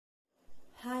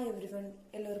everyone,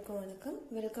 எல்லாருக்கும் வணக்கம்.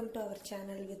 Welcome to our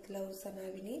channel with love Sana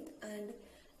Vineeth. And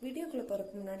வீடியோக்குள்ளே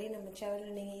போகிறதுக்கு முன்னாடி நம்ம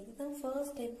சேனலில் நீங்கள் இதுதான்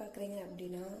ஃபர்ஸ்ட் டைம் பார்க்குறீங்க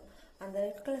அப்படின்னா அந்த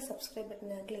ரெட் கலர் சப்ஸ்கிரைப்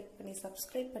பட்டனை கிளிக் பண்ணி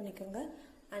சப்ஸ்கிரைப் பண்ணிக்கோங்க.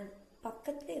 அண்ட்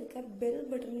பக்கத்தில் இருக்க பெல்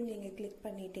பட்டனையும் நீங்கள் கிளிக்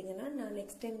பண்ணிட்டீங்கன்னா நான்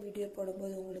நெக்ஸ்ட் டைம் வீடியோ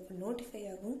போடும்போது உங்களுக்கு நோட்டிஃபை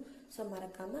ஆகும். ஸோ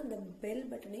மறக்காமல் அந்த பெல்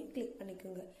பட்டனையும் கிளிக்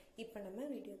பண்ணிக்கோங்க. இப்போ நம்ம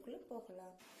வீடியோக்குள்ளே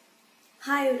போகலாம்.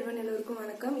 ஹாய் எவ்ரிவன், எல்லோருக்கும்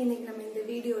வணக்கம். இன்னைக்கு நம்ம இந்த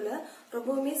வீடியோல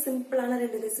ரொம்பவுமே சிம்பிளான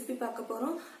 2 ரெசிபி பார்க்க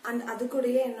போறோம். அண்ட் அது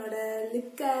கூடயே என்னோட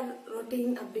லிப் கேர்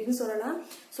ரொட்டீன் அப்படின்னு சொல்லலாம்.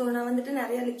 ஸோ நான் வந்துட்டு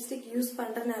நிறைய லிப்ஸ்டிக் யூஸ்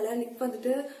பண்றதுனால லிப்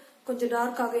வந்துட்டு கொஞ்சம்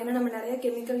டார்க் ஆகும். ஏன்னா நம்ம நிறைய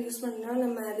கெமிக்கல் யூஸ் பண்ணனால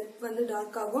நம்ம லிப் வந்து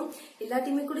டார்க் ஆகும்.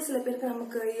 எல்லாத்தையுமே கூட சில பேருக்கு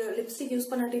நமக்கு லிப்ஸ்டிக் யூஸ்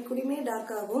பண்ணாட்டி கூடயுமே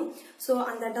டார்க் ஆகும். ஸோ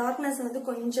அந்த டார்க்னஸ் வந்து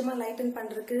கொஞ்சமா லைட்டன்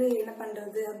பண்றதுக்கு என்ன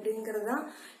பண்றது அப்படிங்கறதான்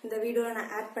இந்த வீடியோல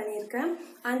நான் ஆட் பண்ணியிருக்கேன்.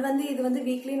 அண்ட் வந்து இது வந்து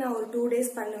வீக்லி நான் ஒரு 2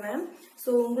 days பண்ணுவேன்.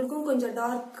 ஸோ உங்களுக்கும் கொஞ்சம்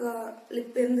டார்க்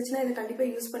லிப் இருந்துச்சுன்னா இதை கண்டிப்பா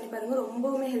யூஸ் பண்ணி பாருங்க,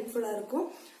 ரொம்பவுமே ஹெல்ப்ஃபுல்லா இருக்கும்.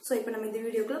 ஸோ இப்போ நம்ம இந்த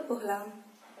வீடியோக்குள்ள போகலாம்.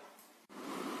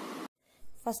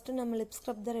 ஃபஸ்ட்டு நம்ம லிப்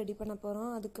ஸ்க்ரப் தான் ரெடி பண்ண போகிறோம்.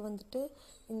 அதுக்கு வந்துட்டு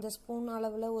இந்த ஸ்பூன்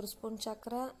அளவில் 1 ஸ்பூன்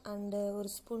சர்க்கரை அண்டு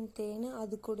 1 ஸ்பூன் தேன்,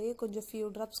 அது கூடயே கொஞ்சம் ஃபியூ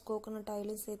ட்ராப்ஸ் கோகோனட்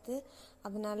ஆயிலும் சேர்த்து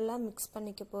அதை நல்லா மிக்ஸ்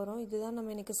பண்ணிக்க போகிறோம். இதுதான்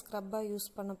நம்ம இன்றைக்கி ஸ்க்ரப்பாக யூஸ்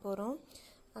பண்ண போகிறோம்.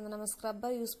 அந்த நம்ம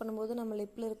ஸ்க்ரப்பாக யூஸ் பண்ணும்போது நம்ம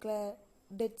லிப்பில் இருக்கிற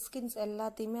டெட் ஸ்கின்ஸ்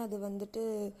எல்லாத்தையுமே அது வந்துட்டு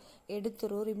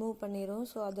எடுத்துரும், ரிமூவ் பண்ணிடும்.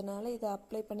 ஸோ அதனால் இதை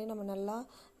அப்ளை பண்ணி நம்ம நல்லா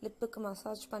லிப்புக்கு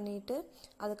மசாஜ் பண்ணிவிட்டு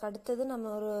அதுக்கு அடுத்தது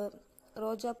நம்ம ஒரு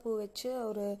ரோஜா பூ வச்சு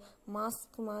ஒரு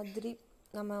மாஸ்க் மாதிரி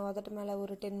நம்ம உதட்டு மேலே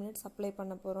ஒரு 10 minutes அப்ளை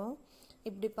பண்ண போகிறோம்.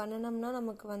 இப்படி பண்ணினோம்னா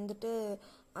நமக்கு வந்துட்டு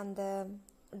அந்த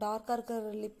டார்க்காக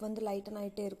இருக்கிற லிப் வந்து லைட்டன்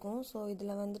ஆகிட்டே இருக்கும். ஸோ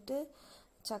இதில் வந்துட்டு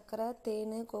சர்க்கரை,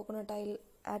 தேன், கோகோனட் ஆயில்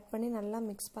ஆட் பண்ணி நல்லா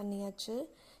மிக்ஸ் பண்ணியாச்சு.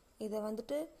 இதை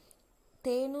வந்துட்டு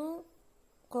தேனும்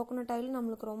கோகோனட் ஆயிலும்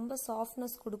நம்மளுக்கு ரொம்ப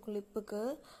சாஃப்ட்னஸ் கொடுக்கும் லிப்புக்கு.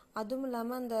 அதுவும்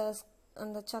இல்லாமல்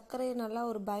அந்த சர்க்கரையை நல்லா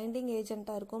ஒரு பைண்டிங்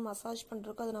ஏஜெண்ட்டாக இருக்கும். மசாஜ்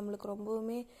பண்ணுறதுக்கும் அது நம்மளுக்கு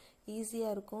ரொம்பவுமே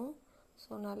ஈஸியாக இருக்கும்.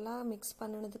 ஸோ நல்லா மிக்ஸ்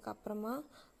பண்ணினதுக்கு அப்புறமா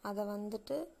அதை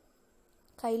வந்துட்டு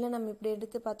கையில் நம்ம இப்படி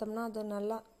எடுத்து பார்த்தோம்னா அது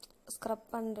நல்லா ஸ்க்ரப்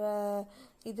பண்ணுற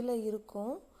இதில்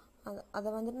இருக்கும். அதை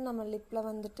வந்துட்டு நம்ம லிப்பில்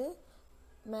வந்துட்டு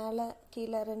மேலே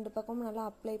கீழே 2 பக்கமும் நல்லா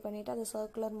அப்ளை பண்ணிவிட்டு அது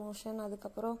சர்க்குலர் மோஷன்,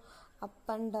 அதுக்கப்புறம்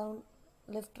அப் அண்ட் டவுன்,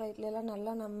 லெஃப்ட் ரைட்லாம்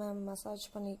நல்லா நம்ம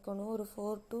மசாஜ் பண்ணிக்கணும். ஒரு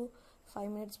 4 to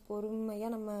 5 minutes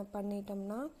பொறுமையாக நம்ம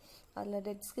பண்ணிட்டோம்னா அதில்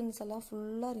டெட் ஸ்கின்ஸ் எல்லாம்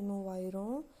ஃபுல்லாக ரிமூவ்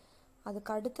ஆயிரும்.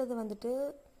 அதுக்கு அடுத்தது வந்துட்டு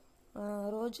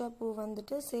ரோஜா பூ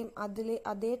வந்துட்டு சேம்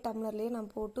அதே டம்ளர்லேயே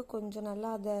நான் போட்டு கொஞ்சம் நல்லா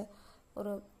அதை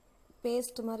ஒரு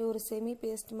பேஸ்ட் மாதிரி, ஒரு செமி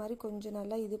பேஸ்ட் மாதிரி கொஞ்சம்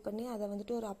நல்லா இது பண்ணி அதை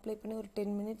வந்துட்டு ஒரு அப்ளை பண்ணி ஒரு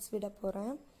 10 minutes விட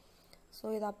போகிறேன்.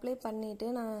 ஸோ இதை அப்ளை பண்ணிவிட்டு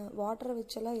நான் வாட்டரை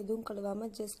வச்செல்லாம் எதுவும்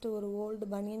கழுவாமல் ஜஸ்ட் ஒரு ஓல்டு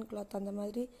பனியன் கிளாத் அந்த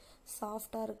மாதிரி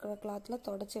சாஃப்டாக இருக்கிற கிளாத்தில்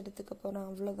தொடச்சி எடுத்துக்க போகிறேன்,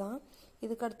 அவ்வளோதான்.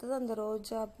 இதுக்கு அடுத்தது அந்த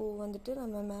ரோஜா பூ வந்துட்டு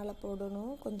நம்ம மேலே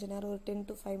போடணும் கொஞ்சம் நேரம், ஒரு 10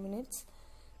 to 5 minutes.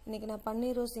 இன்றைக்கி நான்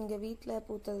பன்னீர் ரோஸ் இங்கே வீட்டில்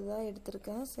பூத்தது தான்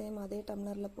எடுத்திருக்கேன். சேம் அதே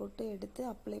டம்ளரில் போட்டு எடுத்து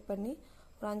அப்ளை பண்ணி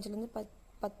ஒரு 5 to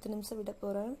 10 நிமிஷம் விட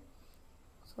போகிறேன்.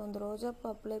 ஸோ அந்த ரோஜா பூ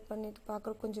அப்ளை பண்ணிவிட்டு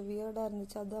பார்க்குறக்கு கொஞ்சம் வியர்டாக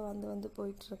இருந்துச்சு, அதான் வந்து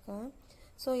போயிட்டுருக்கேன்.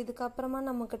 ஸோ இதுக்கப்புறமா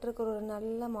நம்மக்கிட்ட இருக்கிற ஒரு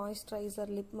நல்ல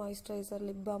moisturiser, lip moisturiser,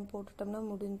 lip balm போட்டுட்டோம்னா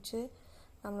முடிஞ்சு.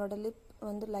 நம்மளோட லிப்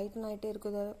வந்து லைட்டன் ஆகிட்டே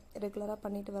இருக்குது ரெகுலராக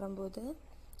பண்ணிட்டு வரும்போது,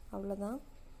 அவ்வளோதான்.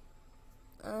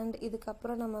 அண்ட்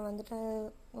இதுக்கப்புறம் நம்ம வந்துட்டு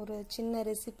ஒரு சின்ன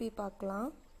ரெசிபி பார்க்கலாம்.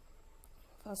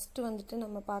 ஃபஸ்ட்டு வந்துட்டு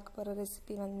நம்ம பார்க்க போகிற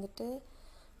ரெசிபி வந்துட்டு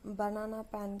பனானா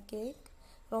பேன்கேக்.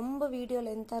 ரொம்ப வீடியோ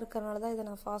லென்த்தாக இருக்கிறனால தான் இதை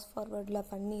நான் ஃபாஸ்ட் ஃபார்வர்டில்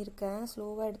பண்ணியிருக்கேன்.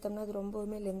 ஸ்லோவாக எடுத்தோம்னா அது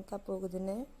ரொம்பவுமே லென்த்தாக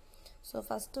போகுதுன்னு. ஸோ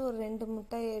ஃபஸ்ட்டு ஒரு 2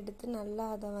 முட்டையை எடுத்து நல்லா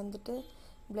அதை வந்துட்டு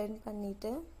பிளெண்ட்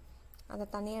பண்ணிவிட்டு அதை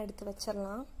தனியாக எடுத்து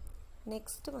வச்சிடலாம்.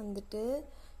 நெக்ஸ்ட்டு வந்துட்டு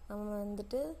நம்ம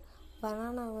வந்துட்டு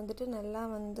பனானா வந்துட்டு நல்லா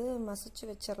வந்து மசிச்சு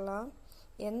வச்சிடலாம்.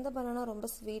 எந்த பனானா ரொம்ப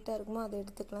ஸ்வீட்டாக இருக்குமோ அதை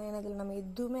எடுத்துக்கலாம். ஏன்னா இதில் நம்ம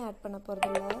எதுவுமே ஆட் பண்ண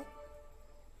போகிறதில்ல,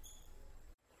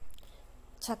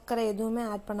 சர்க்கரை எதுவுமே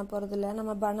ஆட் பண்ண போகிறதில்ல.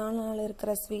 நம்ம பனானாவில்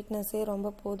இருக்கிற ஸ்வீட்னஸே ரொம்ப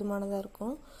போதுமானதாக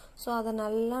இருக்கும். ஸோ அதை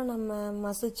நல்லா நம்ம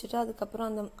மசிச்சுட்டு அதுக்கப்புறம்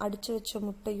அந்த அடித்து வச்ச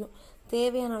முட்டையும்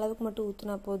தேவையான அளவுக்கு மட்டும்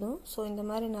ஊற்றினா போதும். ஸோ இந்த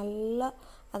மாதிரி நல்லா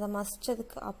அதை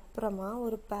மசித்ததுக்கு அப்புறமா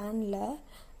ஒரு பேனில்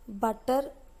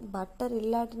பட்டர்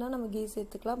இல்லாட்டினா நம்ம கீ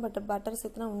சேர்த்துக்கலாம், பட் பட்டர்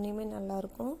சேர்த்துனா உண்மையுமே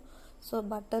நல்லாயிருக்கும். ஸோ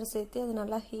பட்டர் சேர்த்து அது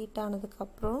நல்லா ஹீட்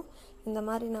ஆனதுக்கப்புறம் இந்த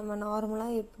மாதிரி நம்ம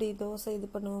நார்மலாக எப்படி தோசை இது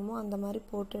பண்ணுவோமோ அந்த மாதிரி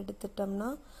போட்டு எடுத்துட்டோம்னா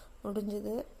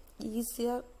முடிஞ்சது.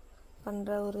 ஈஸியாக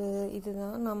பண்ணுற ஒரு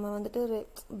இதுதான். நம்ம வந்துட்டு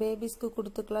பேபிஸ்க்கு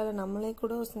கொடுத்துக்கலாம், இல்லை நம்மளே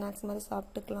கூட ஒரு ஸ்நாக்ஸ் மாதிரி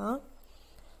சாப்பிட்டுக்கலாம்.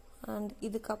 அண்ட்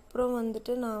இதுக்கப்புறம்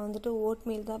வந்துட்டு நான் வந்துட்டு ஓட்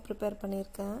மீல் தான் ப்ரிப்பேர்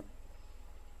பண்ணியிருக்கேன்.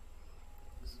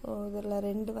 ஸோ இதில்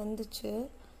 2 வந்துச்சு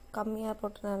கம்மியாக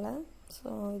போட்டனால. ஸோ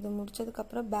இது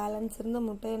முடித்ததுக்கப்புறம் பேலன்ஸ் இருந்த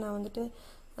முட்டையை நான் வந்துட்டு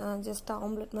ஜஸ்ட்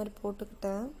ஆம்லெட் மாதிரி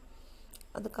போட்டுக்கிட்டேன்.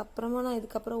 அதுக்கப்புறமா நான்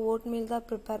இதுக்கப்புறம் ஓட் மீல் தான்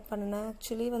ப்ரிப்பேர் பண்ணினேன்.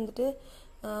 ஆக்சுவலி வந்துட்டு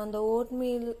அந்த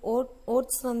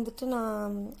ஓட்ஸ் வந்துட்டு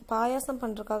நான் பாயாசம்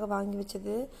பண்ணுறதுக்காக வாங்கி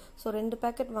வச்சது. ஸோ 2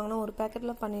 பேக்கெட் வாங்கினேன், ஒரு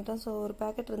பேக்கெட்டில் பண்ணிட்டேன். ஸோ ஒரு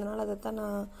பேக்கெட் இருந்தனால அதை தான்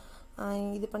நான்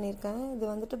இது பண்ணியிருக்கேன். இது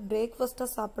வந்துட்டு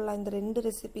பிரேக்ஃபாஸ்ட்டாக சாப்பிட்லாம் இந்த 2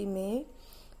 ரெசிபியுமே.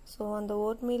 ஸோ அந்த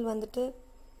ஓட்மீல் வந்துட்டு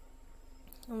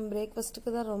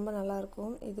பிரேக்ஃபாஸ்ட்டுக்கு தான் ரொம்ப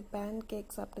நல்லாயிருக்கும். இது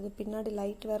பேன்கேக் சாப்பிட்டது, பின்னாடி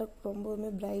லைட் வேறு ரொம்பவுமே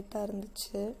பிரைட்டாக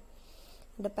இருந்துச்சு.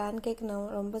 இந்த பேன்கேக்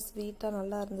ரொம்ப ஸ்வீட்டாக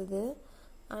நல்லா இருந்தது.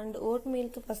 அண்ட்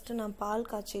ஓட்மீலுக்கு ஃபஸ்ட்டு நான் பால்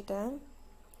காய்ச்சிட்டேன்.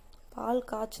 பால்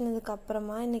காய்ச்சினதுக்கு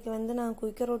அப்புறமா இன்றைக்கி வந்து நான்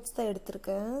குயிக்கர் ஓட்ஸ் தான்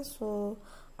எடுத்திருக்கேன். ஸோ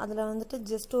அதில் வந்துட்டு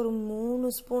ஜஸ்ட் ஒரு 3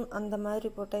 ஸ்பூன் அந்த மாதிரி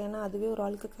போட்டேன், ஏன்னா அதுவே ஒரு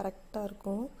ஆளுக்கு கரெக்டாக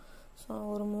இருக்கும். ஸோ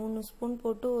ஒரு 3 ஸ்பூன்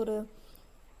போட்டு ஒரு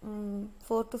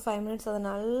 4 to 5 மினிட்ஸ் அதை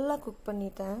நல்லா குக்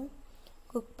பண்ணிட்டேன்.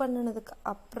 குக் பண்ணினதுக்கு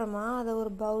அப்புறமா அதை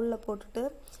ஒரு பவுலில் போட்டுட்டு,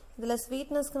 இதில்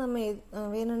ஸ்வீட்னஸ்க்கு நம்ம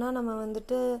வேணும்னா நம்ம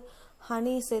வந்துட்டு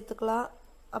ஹனி சேர்த்துக்கலாம்.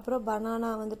 அப்புறம் பனானா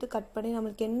வந்துட்டு கட் பண்ணி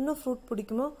நம்மளுக்கு என்ன ஃப்ரூட்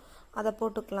பிடிக்குமோ அதை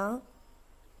போட்டுக்கலாம்.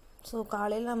 ஸோ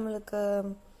காலையில் நம்மளுக்கு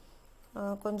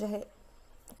கொஞ்சம்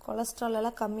கொலஸ்ட்ரால்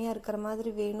எல்லாம் கம்மியாக இருக்கிற மாதிரி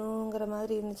வேணுங்கிற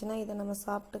மாதிரி இருந்துச்சுன்னா இதை நம்ம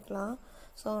சாப்பிட்டுக்கலாம்.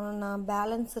 ஸோ நான்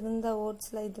பேலன்ஸ் இருந்த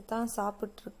ஓட்ஸில் இது தான்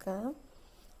சாப்பிட்ருக்கேன்.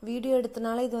 வீடியோ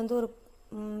எடுத்தனால இது வந்து ஒரு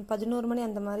 11 மணி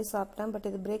அந்த மாதிரி சாப்பிட்டேன். பட்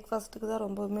இது பிரேக்ஃபாஸ்ட்டுக்கு தான்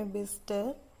ரொம்பவுமே பெஸ்ட்டு.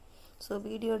 ஸோ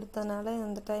வீடியோ எடுத்தனால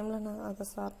அந்த டைமில் நான் அதை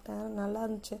சாப்பிட்டேன், நல்லா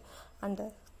இருந்துச்சு. அண்டு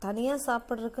தனியாக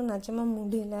சாப்பிட்றதுக்கு நிஜமாக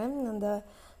முடியல, அந்த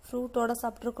ஃப்ரூட்டோடு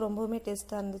சாப்பிட்றதுக்கு ரொம்பவுமே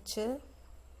டேஸ்ட்டாக இருந்துச்சு.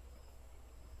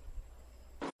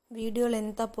 வீடியோ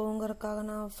லென்த்தாக போங்கிறதுக்காக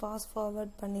நான் ஃபாஸ்ட்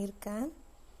ஃபார்வர்ட் பண்ணியிருக்கேன்.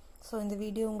 ஸோ இந்த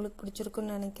வீடியோ உங்களுக்கு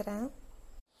பிடிச்சிருக்குன்னு நினைக்கிறேன்.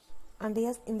 அண்ட்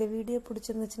எஸ், இந்த வீடியோ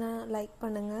பிடிச்சிருந்துச்சுன்னா லைக்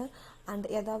பண்ணுங்கள். அண்ட்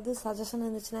ஏதாவது சஜஷன்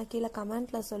இருந்துச்சுன்னா கீழே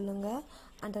கமெண்ட்டில் சொல்லுங்கள்.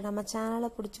 அண்ட் நம்ம சேனலை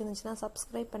பிடிச்சிருந்துச்சுன்னா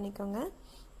சப்ஸ்கிரைப் பண்ணிக்கோங்க.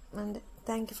 அண்ட்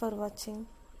தேங்க்யூ ஃபார் வாட்சிங்.